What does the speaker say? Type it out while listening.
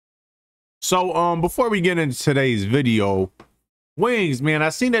So before we get into today's video, Wings, man, I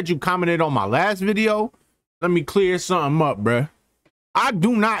seen that you commented on my last video. Let me clear something up, bruh. I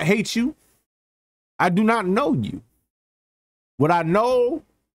do not hate you. I do not know you. What I know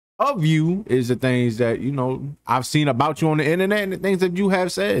of you is the things that, you know, I've seen about you on the internet and the things that you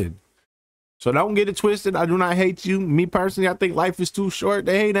have said. So don't get it twisted. I do not hate you. Me personally, I think life is too short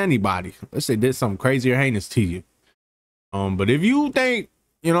to hate anybody. Let's say did something crazy or heinous to you. But if you think,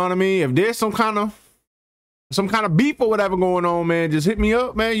 you know what I mean, if there's some kind of beef or whatever going on, man, just hit me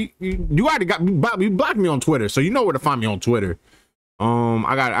up, man. You already got you blocked me on Twitter, so you know where to find me on Twitter.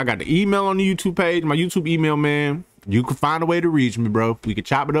 I got the email on the YouTube page, my YouTube email, man. You can find a way to reach me, bro. We can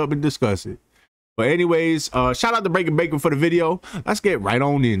chop it up and discuss it. But anyways, shout out to Breaking Bacon for the video. Let's get right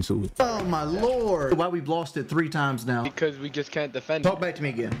on into it. Oh my lord. Why we've lost it 3 times now? Because we just can't defend Talk back to me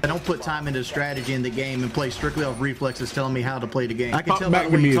again. I don't put time into strategy in the game and play strictly off reflexes telling me how to play the game. I can tell by the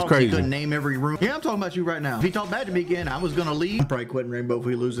way he talks, he couldn't name every room. Yeah, I'm talking about you right now. If he talked back to me again, I was gonna leave. I'm probably quitting Rainbow if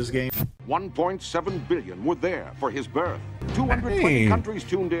we lose this game. 1.7 billion were there for his birth. 220 countries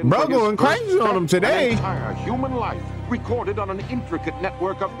tuned in. Bro, going crazy on him today. An entire human life recorded on an intricate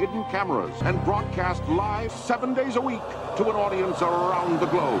network of hidden cameras and broadcast live 7 days a week to an audience around the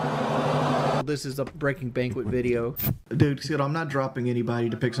globe. This is a Breaking Banquet video. Dude, Skittle, I'm not dropping anybody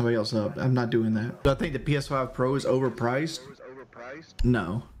to pick somebody else up. I'm not doing that. I think the PS5 Pro is overpriced.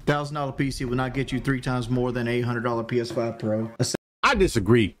 No. $1,000 PC will not get you 3 times more than $800 PS5 Pro. I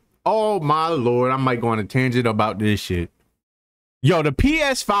disagree. Oh my lord, I might go on a tangent about this shit. Yo, the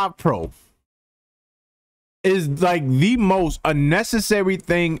PS5 Pro is like the most unnecessary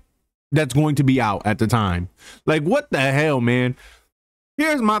thing that's going to be out at the time. Like, what the hell, man?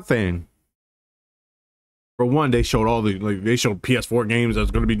 Here's my thing. For one, they showed all the, like, they showed PS4 games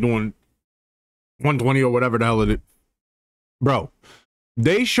that's going to be doing 120 or whatever the hell it is. Bro,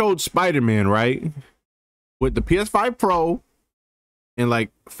 they showed Spider-Man, right? With the PS5 Pro in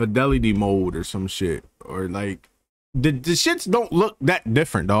like fidelity mode or some shit. Or like, the shits don't look that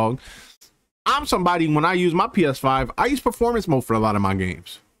different, dog. I'm somebody, when I use my PS5, I use performance mode for a lot of my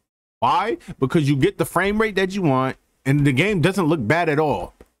games. Why? Because you get the frame rate that you want and the game doesn't look bad at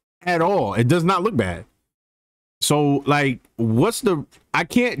all. At all. It does not look bad. So like, I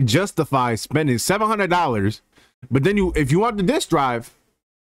can't justify spending $700, but then if you want the disc drive,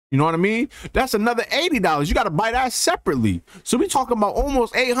 you know what I mean? That's another $80. You got to buy that separately. So we talking about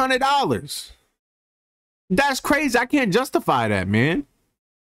almost $800. That's crazy. I can't justify that, man.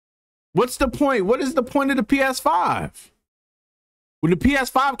 What's the point? What is the point of the PS5? When the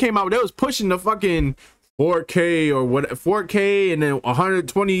PS5 came out, they was pushing the fucking 4K or what, 4K and then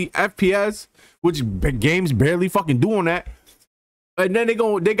 120 FPS, which games barely fucking doing that. And then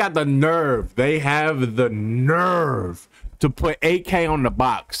they got the nerve. They have the nerve to put 8K on the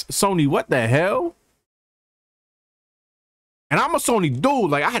box. Sony, what the hell? And I'm a Sony dude.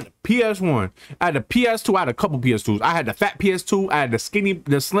 Like, I had the PS1, I had the PS2, I had a couple PS2s. I had the fat PS2, I had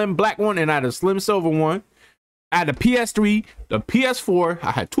the slim black one, and I had the slim silver one. I had the PS3, the PS4.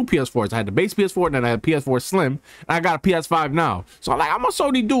 I had 2 PS4s. I had the base PS4, and then I had PS4 Slim. And I got a PS5 now. So like, I'm a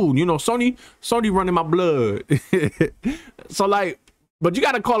Sony dude. You know, Sony running my blood. So like, but you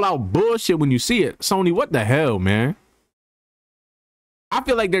gotta call out bullshit when you see it. Sony, what the hell, man? I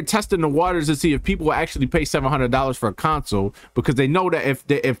feel like they're testing the waters to see if people will actually pay $700 for a console, because they know that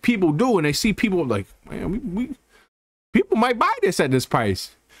if people do and they see people like, man, people might buy this at this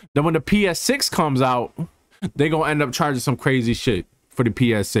price. Then when the PS6 comes out, they gonna end up charging some crazy shit for the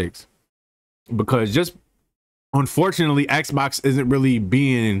PS6, because just unfortunately Xbox isn't really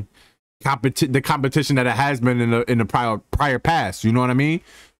being the competition that it has been in the prior past. You know what I mean?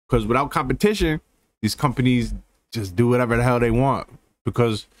 Because without competition, these companies just do whatever the hell they want.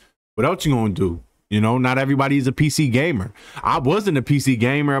 Because what else you gonna do? You know, not everybody's a PC gamer. I wasn't a PC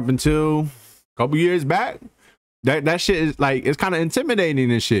gamer up until a couple years back. That shit is like, it's kind of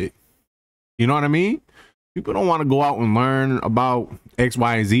intimidating and shit. You know what I mean? People don't want to go out and learn about X,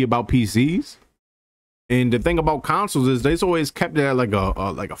 Y, and Z about PCs. And the thing about consoles is they've always kept it at like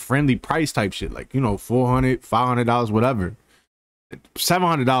a friendly price type shit. Like, you know, $400, $500, whatever.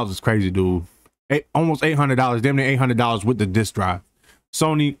 $700 is crazy, dude. Almost $800, damn near $800 with the disc drive.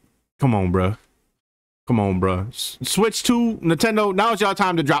 Sony, come on, bro. Come on, bro. Switch 2, Nintendo, now it's y'all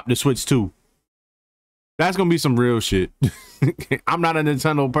time to drop the Switch 2. That's gonna be some real shit. I'm not a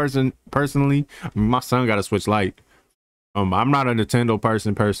Nintendo person personally. I mean, my son got a Switch Lite. I'm not a Nintendo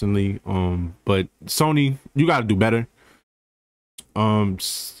person personally. But Sony, you gotta do better.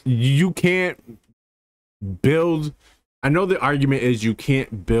 You can't build. I know the argument is you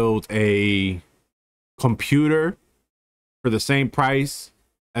can't build a computer for the same price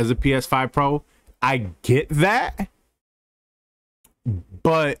as a PS5 Pro. I get that,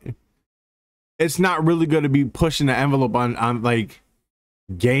 but it's not really going to be pushing the envelope on like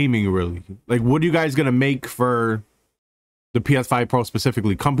gaming, really. Like, what are you guys going to make for the PS5 Pro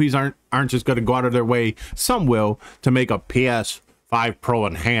specifically? Companies aren't just going to go out of their way. Some will, to make a PS5 Pro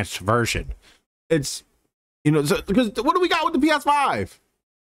enhanced version. It's, you know, because what do we got with the PS5?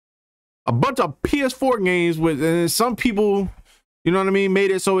 A bunch of PS4 games with some people, you know what I mean,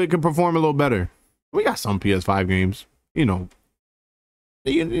 made it so it can perform a little better. We got some PS5 games, you know,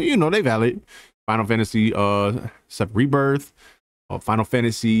 they valid. Final Fantasy 7 Rebirth, Final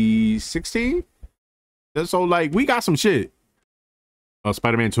Fantasy 16. So like, we got some shit.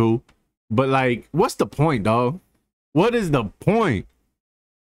 Spider-Man 2. But like, what's the point, dog? What is the point?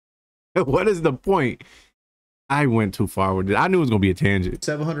 What is the point? I went too far with it. I knew it was gonna be a tangent.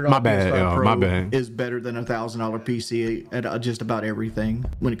 $700 my bad, PS5 Pro my bad. is better than a $1,000 PC at just about everything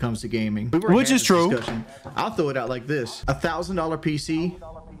when it comes to gaming. Which is true. I'll throw it out like this: a $1,000 PC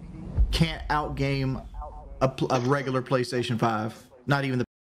can't outgame a regular PlayStation 5. Not even the.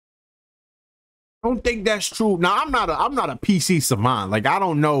 I don't think that's true. Now, I'm not a PC savant. Like, I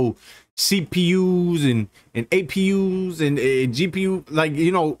don't know CPUs and APUs and GPU, like,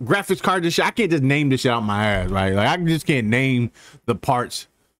 you know, graphics cards and shit. I can't just name this shit out my ass, right? Like, I just can't name the parts.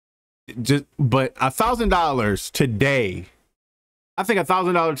 But $1,000 today, I think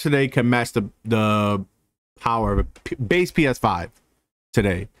 $1,000 today can match the power of a base PS5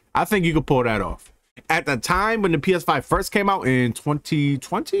 today. I think you could pull that off. At the time when the PS5 first came out in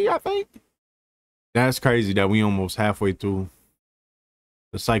 2020, I think. That's crazy that we almost halfway through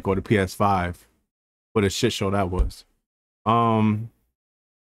the cycle of the PS5. What a shit show that was.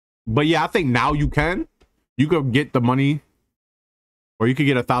 But yeah, I think now you could get the money, or you could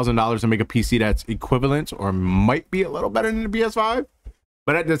get $1,000 and make a PC that's equivalent or might be a little better than the PS5.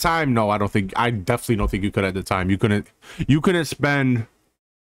 But at the time, no, I definitely don't think you could. At the time, you couldn't spend.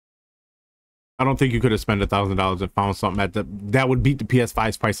 I don't think you could have spent $1,000 and found something that would beat the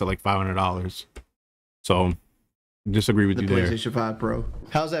PS5's price at like $500. So, disagree with you there. The PlayStation 5 Pro.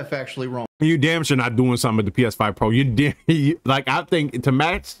 How's that factually wrong? You damn sure not doing something with the PS5 Pro. Like, I think to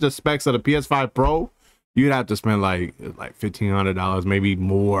match the specs of the PS5 Pro, you'd have to spend like $1,500, maybe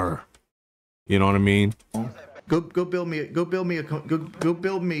more. You know what I mean? Go build me a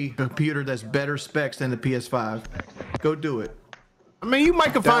computer that's better specs than the PS5. Go do it. I mean, you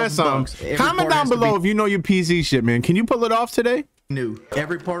might can find something. Comment down below if you know your PC shit, man. Can you pull it off today? New.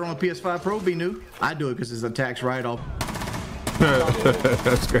 Every part on the PS5 Pro be new. I do it because it's a tax write-off.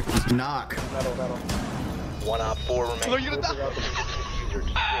 That's crazy. Knock. One op 4 remains.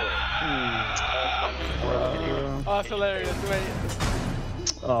 Oh, that's hilarious, mate.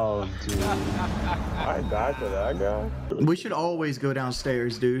 Oh, dude. I died for that guy. We should always go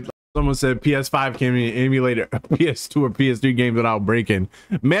downstairs, dude. Someone said PS5 can emulate a PS2 or PS3 games without breaking.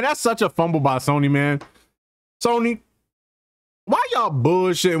 Man, that's such a fumble by Sony, man. Sony, why y'all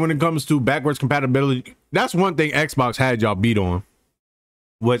bullshit when it comes to backwards compatibility? That's one thing Xbox had y'all beat on,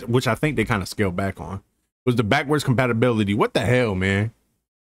 which I think they kind of scaled back on, was the backwards compatibility. What the hell, man?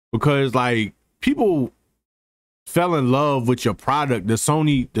 Because like, people fell in love with your product, the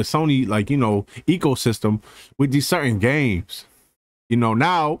Sony like, you know, ecosystem with these certain games. You know,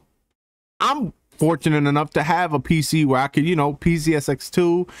 now I'm fortunate enough to have a PC where I could, you know,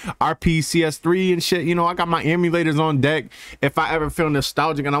 PCSX2, RPCS3 and shit. You know, I got my emulators on deck if I ever feel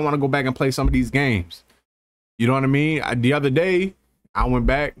nostalgic and I want to go back and play some of these games. You know what I mean? The other day, I went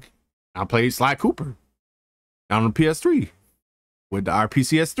back, I played Sly Cooper on the PS3 with the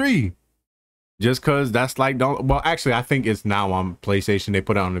RPCS3. Just because that's like, well, actually, I think it's now on PlayStation. They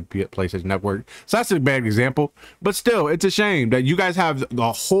put it on the PlayStation Network. So that's a bad example. But still, it's a shame that you guys have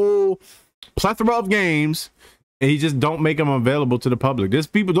the whole plethora of games and you just don't make them available to the public. There's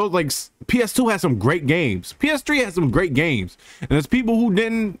people, those like PS2 has some great games. PS3 has some great games. And there's people who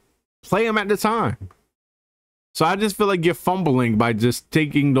didn't play them at the time. So I just feel like you're fumbling by just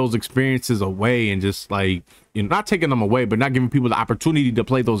taking those experiences away and just like, you know, not taking them away, but not giving people the opportunity to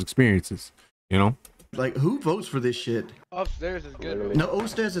play those experiences. You know, like, who votes for this shit? Upstairs is good. No,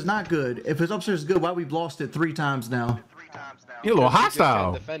 upstairs is not good. If it's upstairs is good, why we've lost it 3 times now? You're a little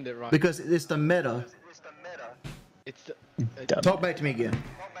hostile. Because it's the meta. Talk back to me again.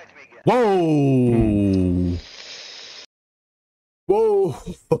 Whoa. Whoa.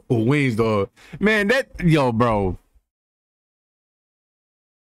 Wings, dog. Man, bro.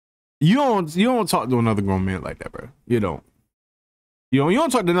 You don't talk to another grown man like that, bro. You don't. You don't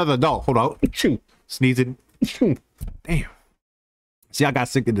talk to another adult. Hold on. Sneezing. Damn. See, I got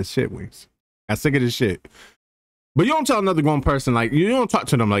sick of this shit, Wings. I got sick of this shit. But you don't tell another grown person, like, you don't talk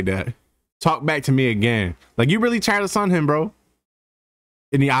to them like that. Talk back to me again. Like, you really trying to son him, bro.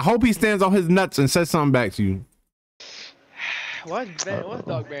 And I hope he stands on his nuts and says something back to you. What's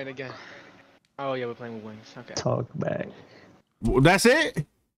dog band again? Oh yeah, we're playing with wings. Okay. Talk back. That's it?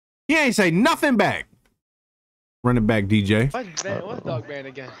 He ain't say nothing back. Run it back, DJ. What's dog band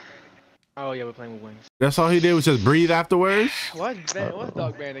again? Oh yeah, we're playing with wings. That's all he did was just breathe afterwards? What's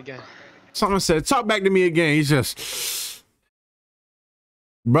dog band again? Someone said, talk back to me again. He's just...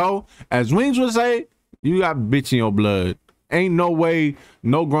 Bro, as Wings would say, you got bitch in your blood. Ain't no way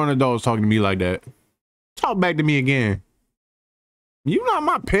no grown adults talking to me like that. Talk back to me again. You not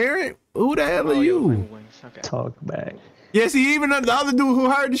my parent. Who the hell are you? Okay. Talk back. Yeah, see, even the other dude who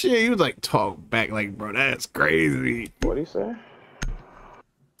heard the shit, he was like, talk back. Like, bro, that's crazy. What'd he say?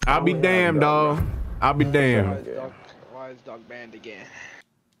 I'll be damned, dog. I'll be damned. Why is dog banned again?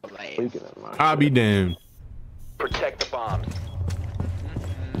 I'll be damned. Protect the bombs.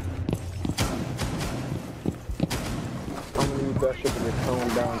 I'm gonna use that shit to get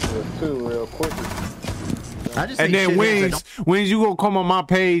toned down to a 2 real quick. And then Wings, you gonna come on my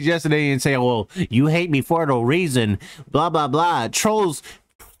page yesterday and say, well, you hate me for no reason, blah, blah, blah. Trolls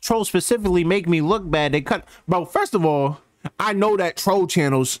specifically make me look bad. They cut, bro, first of all, I know that troll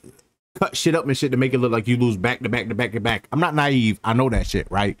channels cut shit up and shit to make it look like you lose back to back to back to back. I'm not naive. I know that shit,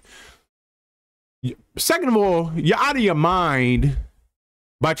 right? Second of all, you're out of your mind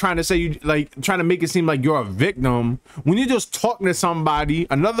by trying to say you trying to make it seem like you're a victim when you're just talking to somebody,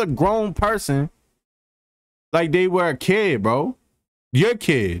 another grown person, like they were a kid, bro. You're a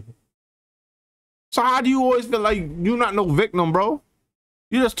kid. So how do you always feel like you're not no victim, bro?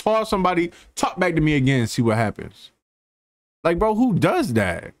 You just toss somebody, talk back to me again, see what happens. Like, bro, who does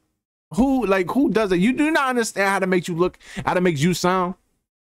that? Who does it? You do not understand how to make you look, how to make you sound.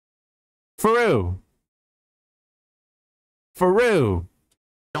 For real. For real.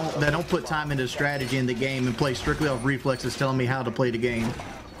 They don't put time into strategy in the game and play strictly off reflexes telling me how to play the game.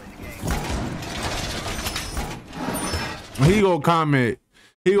 He gonna comment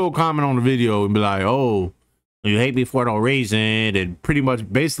on the video and be like, oh, you hate me for no reason, and pretty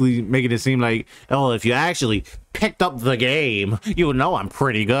much basically making it seem like, oh, if you actually picked up the game, you would know I'm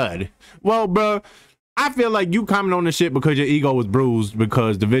pretty good. Well, bro, I feel like you comment on this shit because your ego was bruised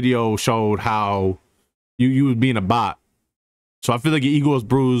because the video showed how you was being a bot. So I feel like your ego was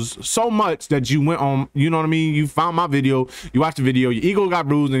bruised so much that you went on, you know what I mean? You found my video, you watched the video, your ego got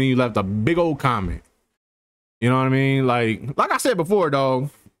bruised, and then you left a big old comment. You know what I mean? Like I said before, dog,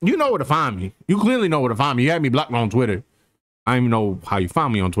 you know where to find me. You clearly know where to find me. You had me blocked on Twitter. I don't even know how you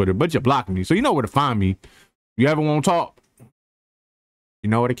found me on Twitter, but you blocked me. So you know where to find me. You ever want to talk? You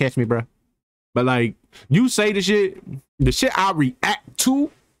know where to catch me, bro. But like, you say the shit I react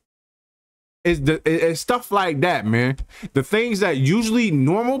to is stuff like that, man. The things that usually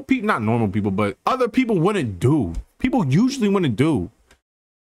normal people, not normal people, but other people wouldn't do. People usually wouldn't do.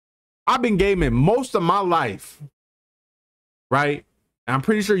 I've been gaming most of my life, right? And I'm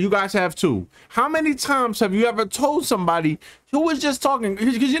pretty sure you guys have too. How many times have you ever told somebody who was just talking,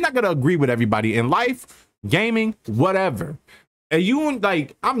 because you're not going to agree with everybody in life, gaming, whatever. And you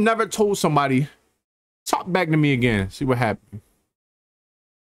like, I've never told somebody, talk back to me again, see what happened.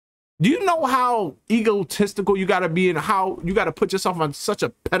 Do you know how egotistical you got to be and how you got to put yourself on such a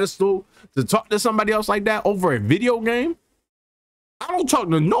pedestal to talk to somebody else like that over a video game? I don't talk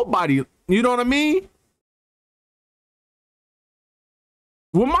to nobody, you know what I mean?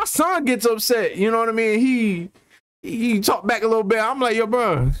 When my son gets upset, you know what I mean? He talk back a little bit. I'm like, yo,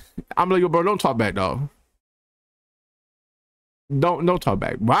 bro. Don't talk back, dog. Don't talk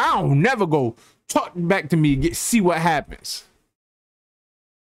back. But I don't never go talk back to me, see what happens.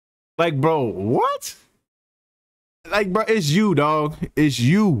 Like, bro, what? Like, bro, it's you, dog. It's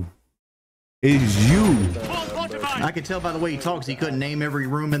you. It's you. I can tell by the way he talks, he couldn't name every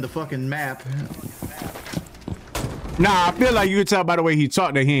room in the fucking map. Nah, I feel like you could tell by the way he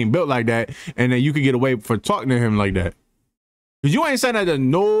talked that he ain't built like that, and then you could get away for talking to him like that. Cause you ain't saying that to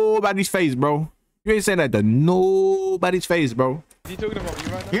nobody's face, bro. You ain't saying that to nobody's face, bro. Is he talking about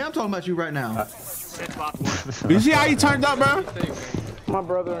you right now? Yeah, I'm talking about you right now. You see how he turned up, bro? My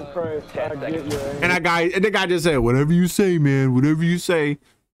brother in Christ, I get you. And the guy just said, whatever you say, man, whatever you say.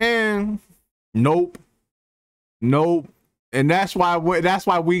 And nope. And that's why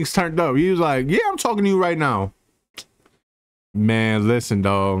Wings turned up. He was like, yeah, I'm talking to you right now. Man, listen,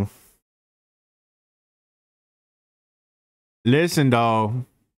 dog. Listen, dog.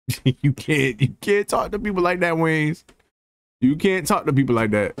 You can't talk to people like that, Wings. You can't talk to people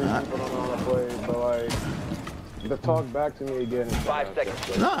like that. to talk back to me again. 5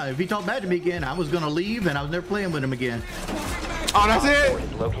 seconds. Nah, if he talked back to me again, I was gonna leave and I was never playing with him again. Oh, that's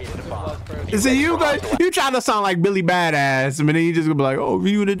it. Located a bomb. See, you guys, you try to sound like Billy Badass, and then you just gonna be like, "Oh, if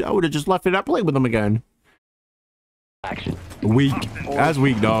you would, I would have just left it. I played with him again." Action. Weak. That's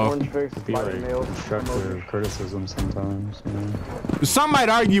weak, dog. Orange face, Be spider like nails, constructive criticism sometimes, you know. Some might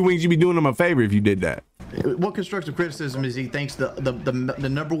argue, Wings, you'd be doing him a favor if you did that. What constructive criticism is he thinks the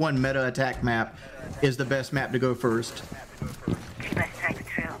 #1 meta attack map is the best map to go first.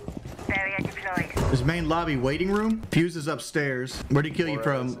 His main lobby waiting room. Fuse is upstairs. Where'd he kill you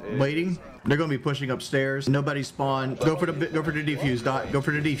from? Waiting. They're gonna be pushing upstairs. Nobody spawned. Go for the defuse dot. Go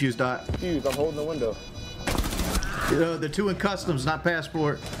for the defuse dot. Fuse, I'm holding the window. The 2 in customs, not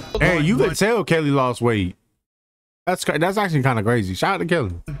passport. Hey, you could tell Kelly lost weight. That's actually kind of crazy. Shout out to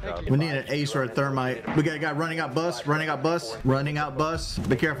Kelly. We need an ace or a thermite. We got a guy running out bus. Running out bus. Running out bus.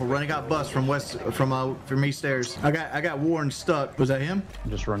 Be careful. Running out bus from east stairs. I got Warren stuck. Was that him?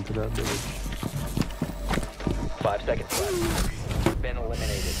 Just run to that village. 5 seconds left. Been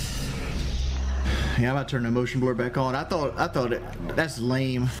eliminated. Yeah, I'm about to turn the motion blur back on. I thought that's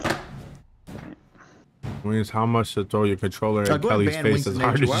lame. Wings, how much to throw your controller So at go ahead and Kelly's ban face Wings as of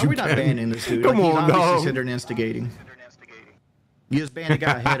hard Nature. as Why you are we not can? banning this dude? Come Like, on, he's obviously dog. sitting there and instigating. You just banned the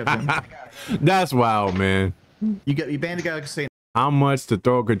guy ahead of him. That's wild, man. You banned the guy saying How much to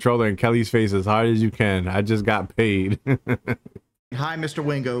throw a controller in Kelly's face as hard as you can? I just got paid. hi, Mr.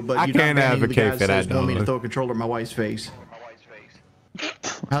 Wingo, but I you're can't not banning the advocate guy for that says that, want me to dog. throw a controller at my wife's face.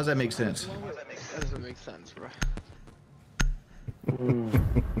 How's that make sense? That doesn't make sense, bro.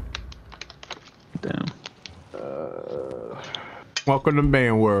 Damn. Welcome to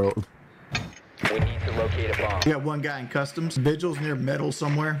Band World. We need to locate a bomb. You got one guy in customs. Vigil's near metal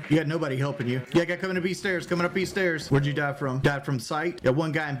somewhere. You got nobody helping you. Yeah, guy coming up these stairs. Coming up these stairs. Where'd you die from? Died from sight. You got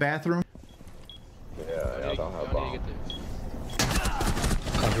one guy in bathroom. Yeah, I don't have bomb.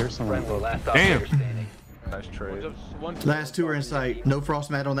 I hear someone. Friendly last Damn. operator standing. Nice trade. Last 2 are in sight. No frost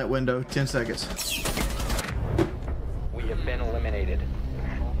mat on that window. 10 seconds. We have been eliminated.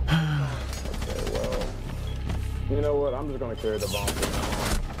 Okay, well. You know what? I'm just gonna carry the bomb for now.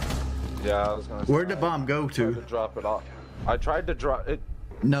 Yeah, I was gonna say, Where'd the bomb go I tried to? to drop it off. I tried to drop it.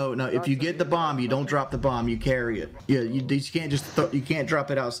 No. If you get the bomb, you don't drop the bomb. You carry it. Yeah, you can't just you can't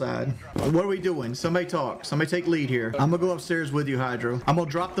drop it outside. What are we doing? Somebody talk. Somebody take lead here. I'm gonna go upstairs with you, Hydro. I'm gonna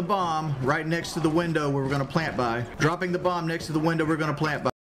drop the bomb right next to the window where we're gonna plant by. Dropping the bomb next to the window we're gonna plant by.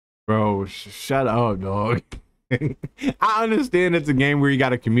 Bro, shut up, dog. I understand it's a game where you got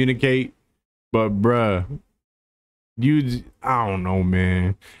to communicate, but bruh, I don't know,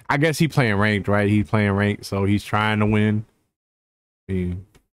 man. I guess he playing ranked, right? He's playing ranked, so he's trying to win.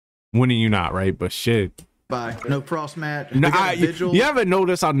 Winning you not, right? But shit. By no frost mat. No, We got a vigil. you ever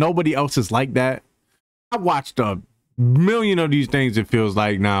notice how nobody else is like that? I watched a million of these things, it feels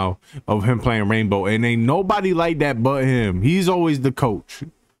like now, of him playing Rainbow, and ain't nobody like that but him. He's always the coach.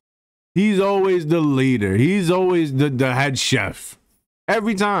 He's always the leader. He's always the head chef.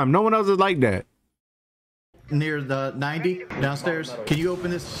 Every time. No one else is like that. Near the 90 downstairs. Can you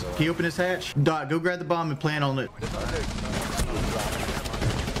open this? Can you open this hatch? Dot, go grab the bomb and plant on it.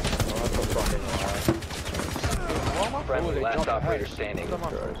 Friendly last operator standing.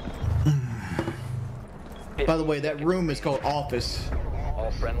 By the way, that room is called office.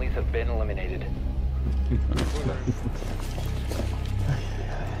 All friendlies have been eliminated.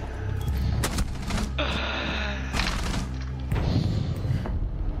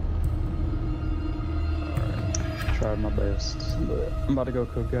 Tried my best, but I'm about to go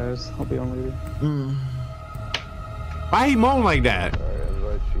cook, guys. I'll be on later. Why he moan like that?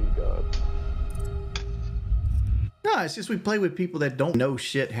 No, it's just we play with people that don't know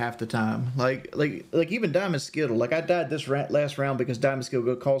shit half the time. Like even Diamond Skittle. Like I died this last round because Diamond Skittle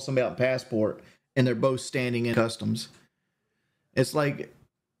go call somebody out in passport, and they're both standing in customs. It's like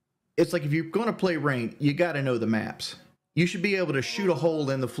if you're gonna play rank, you got to know the maps. You should be able to shoot a hole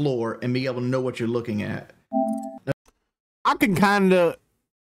in the floor and be able to know what you're looking at. I could kind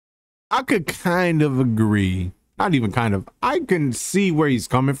of agree. Not even kind of. I can see where he's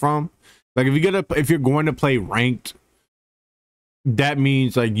coming from. Like if you're going to play ranked, that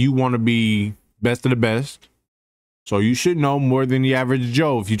means like you want to be best of the best. So you should know more than the average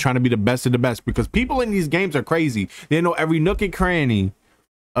Joe if you're trying to be the best of the best, because people in these games are crazy. They know every nook and cranny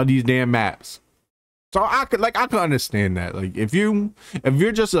of these damn maps. So I could understand that. Like if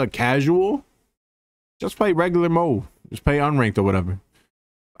you're just a casual, just play regular mode. Just play unranked or whatever.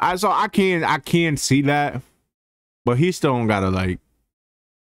 I can see that, but he still don't gotta like.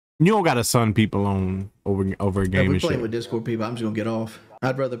 You don't gotta sun people on over a game If we and play shit. with Discord people, I'm just gonna get off.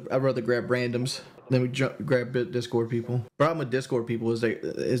 I'd rather grab randoms than we grab Discord people. Problem with Discord people is they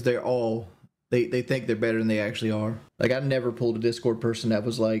think they're better than they actually are. Like, I've never pulled a Discord person that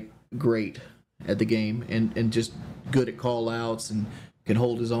was like great at the game and just good at call outs and can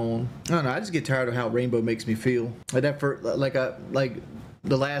hold his own. I don't know, I just get tired of how Rainbow makes me feel. Like that for like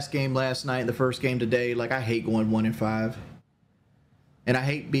the last game last night and the first game today, like I hate going 1-5. And I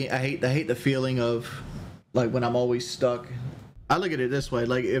hate the feeling of like when I'm always stuck. I look at it this way,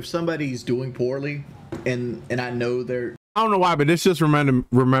 like if somebody's doing poorly and I know they're, I don't know why, but this just reminded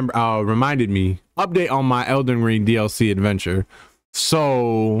me, update on my Elden Ring DLC adventure.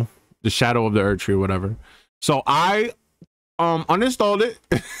 So the Shadow of the Earth Tree or whatever. So I uninstalled it.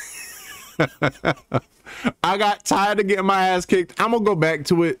 I got tired of getting my ass kicked. I'm gonna go back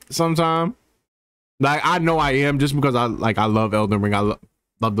to it sometime. Like, I know I am, just because I love Elden Ring. I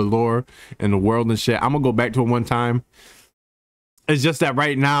love the lore and the world and shit. I'm gonna go back to it one time. It's just that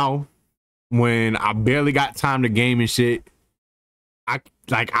right now, when I barely got time to game and shit, I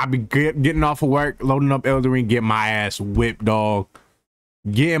be getting off of work, loading up Elden Ring, getting my ass whipped, dog.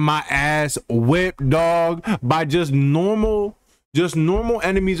 Getting my ass whipped, dog, by just normal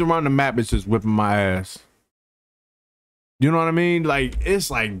enemies around the map. It's just whipping my ass. You know what I mean? Like, it's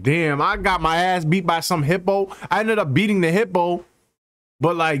like, damn, I got my ass beat by some hippo. I ended up beating the hippo,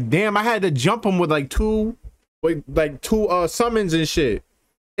 but like, damn, I had to jump him with two summons and shit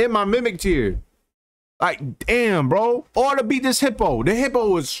in my mimic tier. Like, damn, bro, or to beat this hippo. The hippo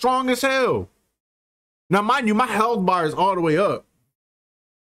was strong as hell. Now, mind you, my health bar is all the way up.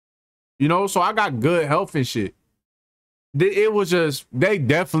 You know, so I got good health and shit. It was just, they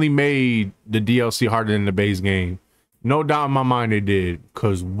definitely made the DLC harder than the base game. No doubt in my mind they did,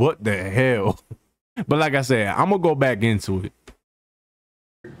 because what the hell? But like I said, I'm going to go back into it.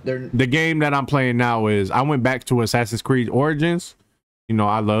 The game that I'm playing now is, I went back to Assassin's Creed Origins. You know,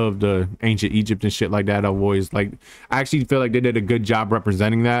 I love the ancient Egypt and shit like that. I've always, like, I actually feel like they did a good job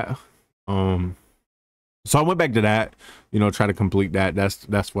representing that. So I went back to that, you know, try to complete that.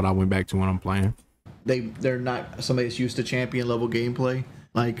 That's what I went back to when I'm playing. They're not somebody that's used to champion level gameplay.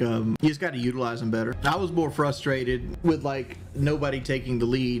 Like, you just got to utilize them better. I was more frustrated with like nobody taking the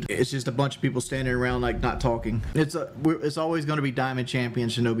lead. It's just a bunch of people standing around like not talking. It's always going to be Diamond Champion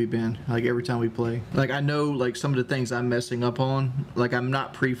Shinobi Ben. Like every time we play. Like I know like some of the things I'm messing up on. Like I'm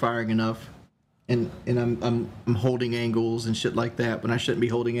not pre-firing enough. And I'm holding angles and shit like that when I shouldn't be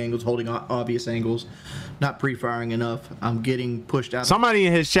holding angles, holding obvious angles, not pre-firing enough. I'm getting pushed out. Somebody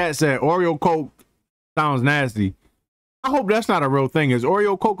in his chat said Oreo Coke sounds nasty. I hope that's not a real thing. Is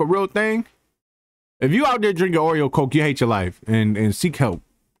Oreo Coke a real thing? If you out there drinking Oreo Coke, you hate your life and seek help.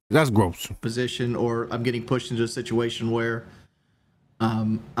 That's gross. Position, or I'm getting pushed into a situation where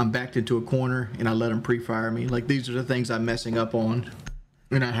I'm backed into a corner and I let them pre-fire me. Like these are the things I'm messing up on.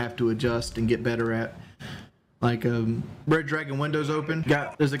 And I have to adjust and get better at. Like Red Dragon windows open.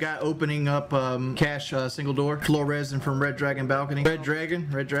 There's a guy opening up cash single door. Floor resin from Red Dragon balcony. Red Dragon.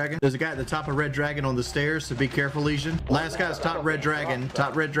 There's a guy at the top of Red Dragon on the stairs, so be careful, Legion. Last guy's top Red Dragon.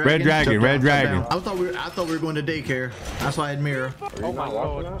 Red Dragon. I thought we were going to daycare. That's why I had mirror. Oh my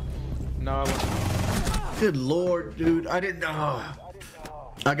lord. No, I wasn't. Good lord, dude. I didn't know.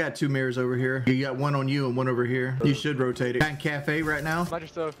 I got two mirrors over here. You got one on you and one over here. You should rotate it. Got in cafe right now. Mind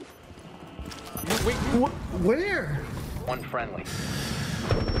yourself. Where? One friendly.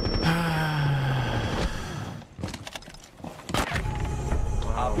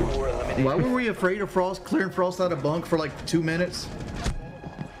 Why were we afraid of Frost clearing Frost out of bunk for like 2 minutes?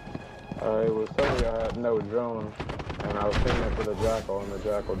 It was somebody I had no drone, and I was sitting for the jackal, and the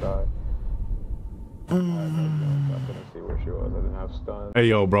jackal died. I couldn't see where she was. I didn't have stun. Hey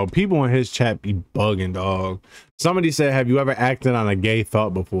yo, bro, people in his chat be bugging, dog. Somebody said, have you ever acted on a gay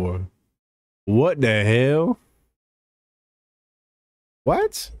thought before? What the hell?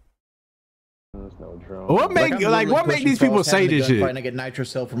 What? There's no drone. What make these people say this shit? Trying to get nitro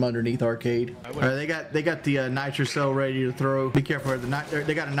cell from underneath arcade. They got the nitro cell ready to throw. Be careful.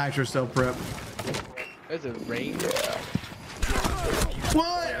 They got a nitro cell prep. There's a range.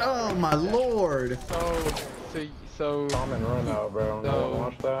 What? Oh my lord. So Common run out, bro. No,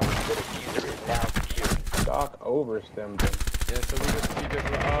 watch that. Doc overstemmed it. Yeah, so we just keep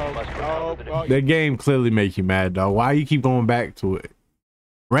it. The game clearly make you mad, though. Why you keep going back to it?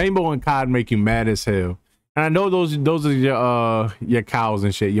 Rainbow and COD make you mad as hell. And I know those are your cows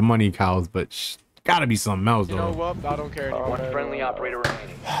and shit, your money cows, but gotta be something else, though. You know what? I don't care anymore. One friendly operator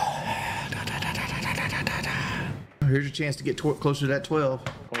remaining. Here's your chance to get closer to that 12.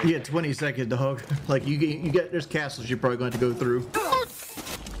 You get 20 seconds, dog. Like you get there's castles you're probably going to go through.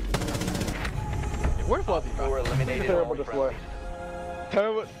 Where's Fluffy? Four eliminated. All friendlies. Tell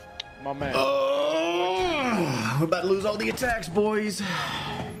me what, my man. Oh, we're about to lose all the attacks, boys.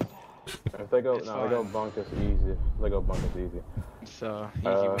 If they go, no, they go bunk is easy. They go bunk is easy. So,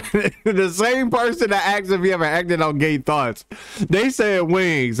 The same person that asked if you ever acted on Gay Thoughts, they said,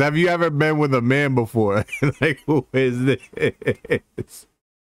 Wings, have you ever been with a man before? Like, who is this?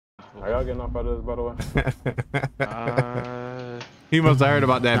 Are y'all getting off out of this, by the way? He must have heard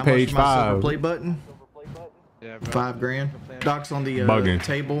about that. How page much for my 5. silver play button? yeah, bro. $5 grand. Doc's on the Bugging.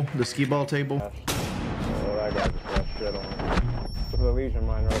 table, the skee ball table. Oh, I got that shit on. There's a Legion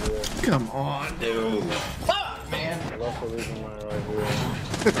mine right here. Come on, dude. Fuck, man. I lost a Legion mine right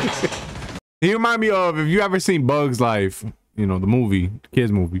here. He remind me of, if you ever seen Bug's Life, you know, the movie, the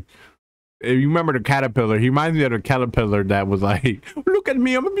kids movie. If you remember the caterpillar, he reminds me of the caterpillar that was like, look at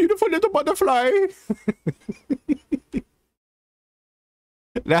me, I'm a beautiful little butterfly.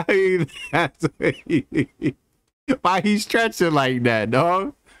 That's why he's stretching like that,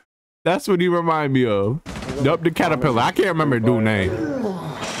 dog. That's what he remind me of. Yup, the caterpillar. I can't remember the dude's name.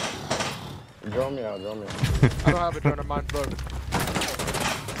 Draw me out, draw me out. I don't have a drone of mine, bro.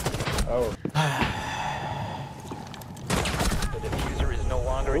 Oh. The diffuser is no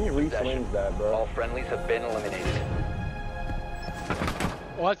longer in Who your possession. re-slings that, bro? All friendlies have been eliminated.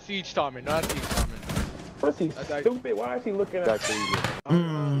 What siege timing? Not siege timing. What's he stupid? Why is he looking at me?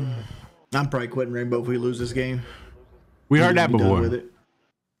 I'm probably quitting Rainbow if we lose this game. We heard that Be done before. with it.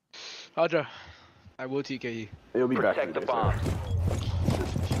 Audra, I will TK you. He'll be back. Protect the bomb.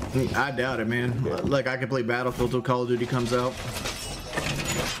 I doubt it, man. Like, I could play Battlefield till Call of Duty comes out.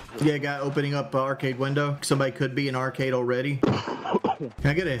 Yeah, guy opening up arcade window. Somebody could be in arcade already. Can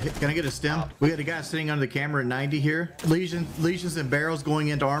I get a stem? We got a guy sitting under the camera at 90 here. Legions and barrels going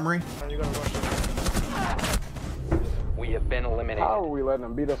into armory. We have been eliminated. How are we letting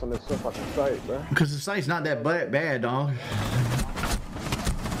them beat us on this fucking site, bro? Because the site's not that bad, dog.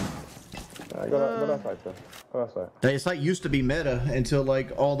 Go that site, though. Go that site. The site used to be meta until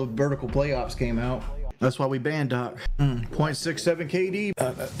like all the vertical play ops came out. That's why we banned Doc. 0.67 KD.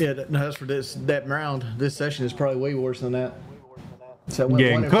 Yeah, no, that's for that round. This session is probably way worse than that. So I went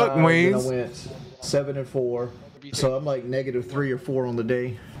Getting 1 and cooked, 5, Wings. and I went 7 and 4. So I'm like -3 or 4 on the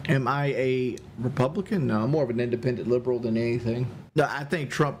day. Am I a Republican? No, I'm more of an independent liberal than anything. No, I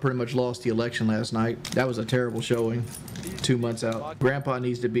think Trump pretty much lost the election last night. That was a terrible showing. 2 months out. Grandpa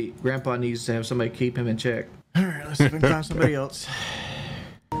needs to have somebody keep him in check. All right, let's see if we can find somebody else.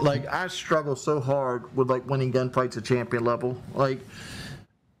 Like, I struggle so hard with like winning gunfights at champion level. Like,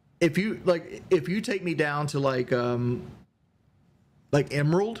 if you take me down to like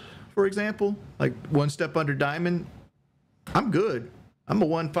Emerald, for example, like 1 step under Diamond, I'm good. I'm a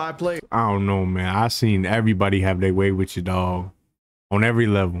 1-5 player. I don't know, man. I seen everybody have their way with you, dog. On every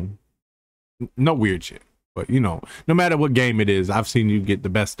level. No weird shit. But, you know, no matter what game it is, I've seen you get the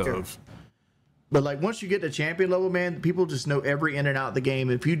best of. But like once you get to champion level, man, people just know every in and out of the game.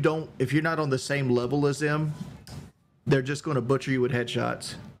 If you're not on the same level as them, they're just going to butcher you with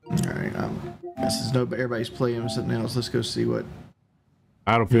headshots. All right, this is everybody's playing something else. Let's go see what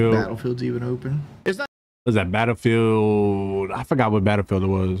Battlefield's even open. It's not. Was that Battlefield? I forgot what Battlefield it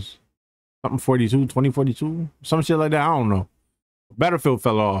was. Something 42, 2042, some shit like that. I don't know. Battlefield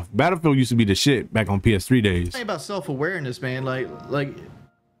fell off. Battlefield used to be the shit back on PS3 days. It's about self-awareness, man. Like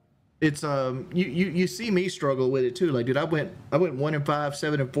it's you see me struggle with it too. Like, dude, I went 1 and 5,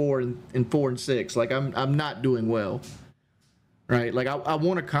 7 and 4, and 4 and 6. Like, I'm not doing well. Right? Like, I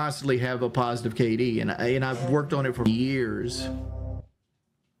want to constantly have a positive KD, and I've worked on it for years.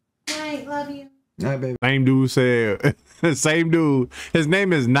 Hi, love you. All right, baby. Same dude said, same dude. His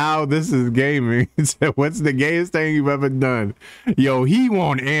name is Now This Is Gaming. He said, what's the gayest thing you've ever done? Yo, he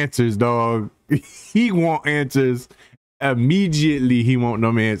want answers, dog. He want answers. Immediately, he want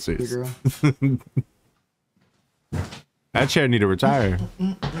them answers. That chair need to retire.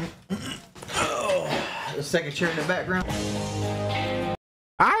 The second chair in the background.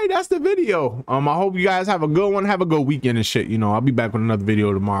 All right, that's the video. I hope you guys have a good one. Have a good weekend and shit. You know, I'll be back with another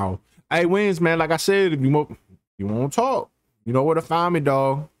video tomorrow. Hey, Wins, man, like I said, if you want to talk, you know where to find me,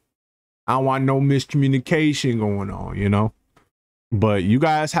 dog. I don't want no miscommunication going on, you know. But you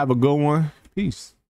guys have a good one. Peace.